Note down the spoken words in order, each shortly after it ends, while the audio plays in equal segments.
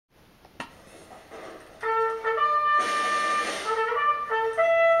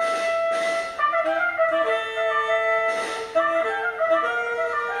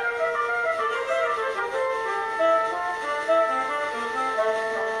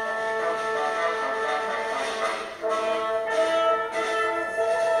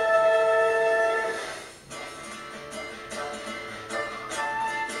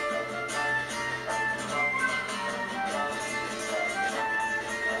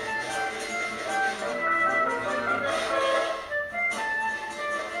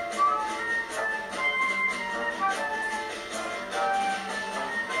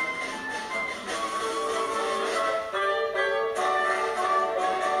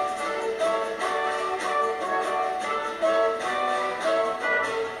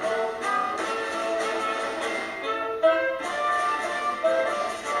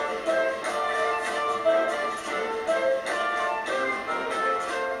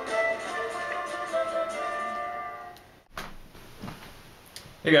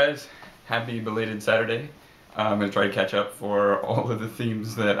Hey guys, happy belated Saturday. I'm going to try to catch up for all of the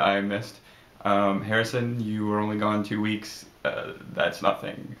themes that I missed. Harrison, you were only gone 2 weeks. That's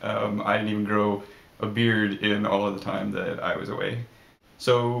nothing. I didn't even grow a beard in all of the time that I was away.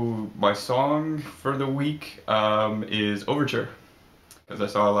 So my song for the week is Overture, because I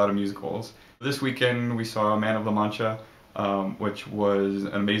saw a lot of musicals. This weekend we saw Man of La Mancha, which was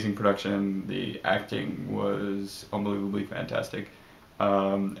an amazing production. The acting was unbelievably fantastic.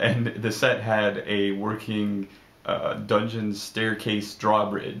 And the set had a working dungeon staircase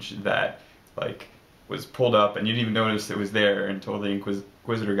drawbridge that like was pulled up, and you didn't even notice it was there until the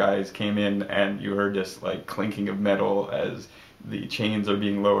Inquisitor guys came in, and you heard this like clinking of metal as the chains are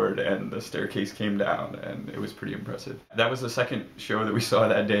being lowered and the staircase came down, and it was pretty impressive. That was the second show that we saw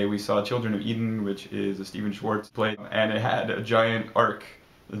that day. We saw Children of Eden, which is a Stephen Schwartz play, and it had a giant ark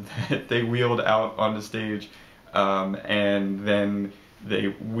that they wheeled out on the stage, and then they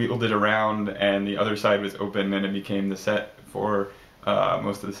wheeled it around and the other side was open, and it became the set for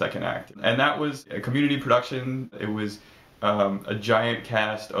most of the second act. And that was a community production. It was a giant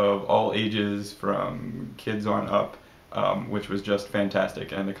cast of all ages from kids on up, which was just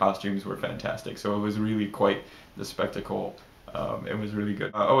fantastic, and the costumes were fantastic. So it was really quite the spectacle. It was really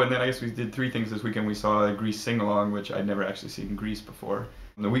good. Oh, and then I guess we did three things this weekend. We saw a Grease sing-along, which I'd never actually seen Grease before.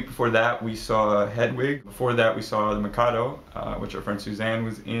 The week before that, we saw Hedwig. Before that, we saw The Mikado, which our friend Suzanne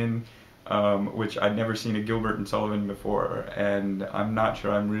was in, which I'd never seen a Gilbert and Sullivan before, and I'm not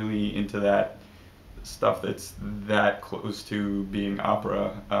sure I'm really into that stuff that's that close to being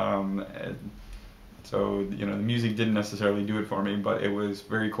opera. So, you know, the music didn't necessarily do it for me, but it was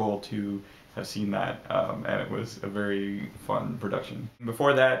very cool to have seen that, and it was a very fun production.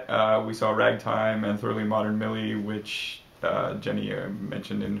 Before that, we saw Ragtime and Thoroughly Modern Millie, which Jenny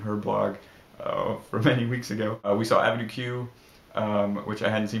mentioned in her blog for many weeks ago. We saw Avenue Q, which I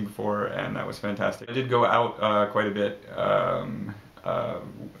hadn't seen before, and that was fantastic. I did go out quite a bit.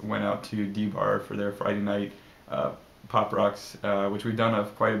 Went out to D-Bar for their Friday night Pop Rocks, which we've done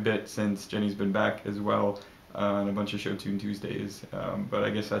quite a bit since Jenny's been back as well, and a bunch of Show Tune Tuesdays, but I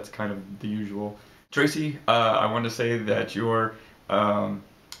guess that's kind of the usual. Tracy, I wanted to say that your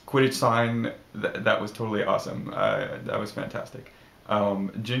Quidditch sign, that was totally awesome. That was fantastic.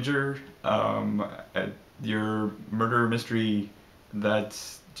 Ginger, your murder mystery,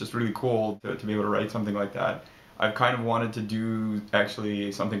 that's just really cool to be able to write something like that. I've kind of wanted to do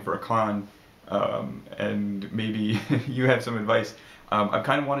actually something for a con, and maybe you have some advice. I've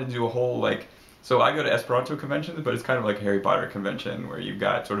kind of wanted to do a whole, like, so I go to Esperanto conventions, but it's kind of like a Harry Potter convention where you've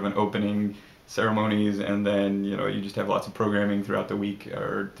got sort of an opening ceremonies, and then, you know, you just have lots of programming throughout the week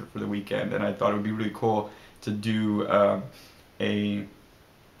or for the weekend. And I thought it would be really cool to do a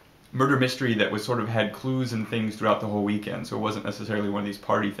murder mystery that was sort of had clues and things throughout the whole weekend, so it wasn't necessarily one of these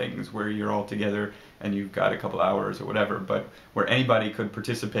party things where you're all together and you've got a couple hours or whatever, but where anybody could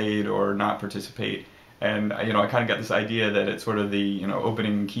participate or not participate. And you know, I kind of got this idea that it's sort of the, you know,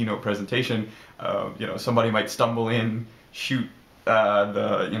 opening keynote presentation. You know, somebody might stumble in, shoot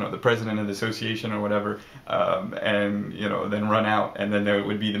the president of the association or whatever, and you know, then run out, and then there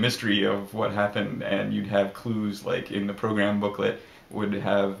would be the mystery of what happened, and you'd have clues like in the program booklet. Would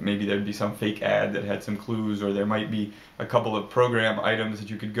have, maybe there'd be some fake ad that had some clues, or there might be a couple of program items that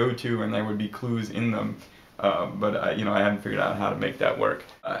you could go to and there would be clues in them, but you know, I haven't figured out how to make that work.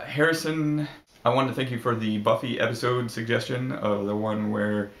 Harrison, I wanted to thank you for the Buffy episode suggestion, the one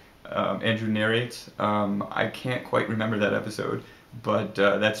where Andrew narrates. I can't quite remember that episode, but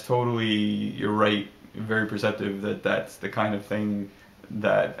that's totally, you're right, very perceptive that that's the kind of thing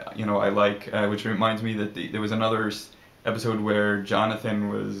that, you know, I like, which reminds me that there was another episode where Jonathan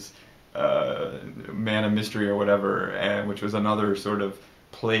was man of mystery or whatever, and which was another sort of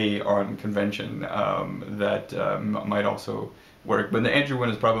play on convention that might also work. But the Andrew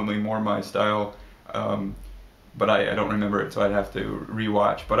one is probably more my style, but I don't remember it, so I'd have to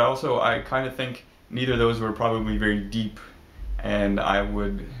rewatch. But also, I kind of think neither of those were probably very deep, and I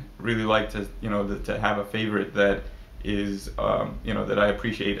would really like to, you know, to have a favorite that is, you know, that I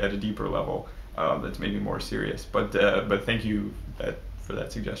appreciate at a deeper level. That's maybe more serious, but thank you for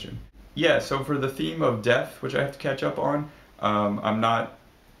that suggestion. Yeah, so for the theme of death, which I have to catch up on, I'm not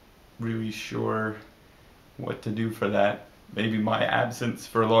really sure what to do for that. Maybe my absence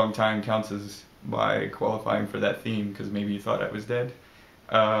for a long time counts as my qualifying for that theme, because maybe you thought I was dead.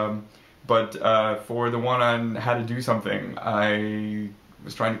 But for the one on how to do something, I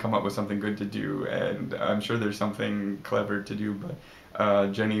was trying to come up with something good to do, and I'm sure there's something clever to do,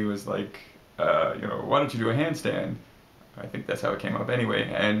 but Jenny was like, you know, why don't you do a handstand? I think that's how it came up anyway,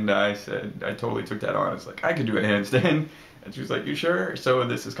 and I said, I totally took that on. It's like, I could do a handstand, And she was like, you sure? So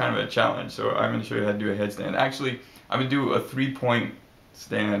this is kind of a challenge. So I'm going to show you how to do a headstand. Actually, I'm going to do a 3-point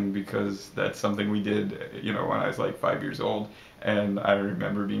stand because that's something we did, you know, when I was like 5 years old. And I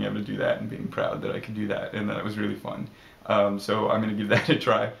remember being able to do that and being proud that I could do that. And that was really fun. So I'm going to give that a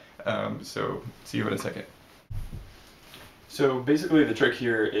try. So see you in a second. So basically the trick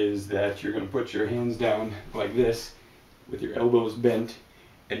here is that you're going to put your hands down like this with your elbows bent,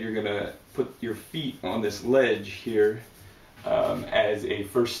 and you're going to put your feet on this ledge here as a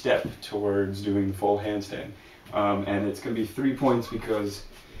first step towards doing full handstand. And it's going to be 3 points because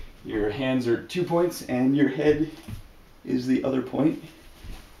your hands are 2 points and your head is the other point.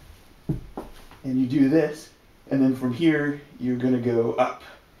 And you do this, and then from here you're going to go up.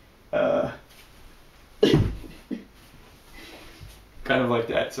 Kind of like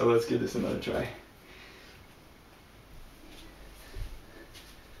that. So let's give this another try.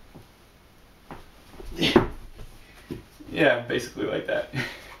 Yeah, basically like that.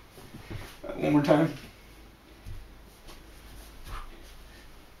 One more time.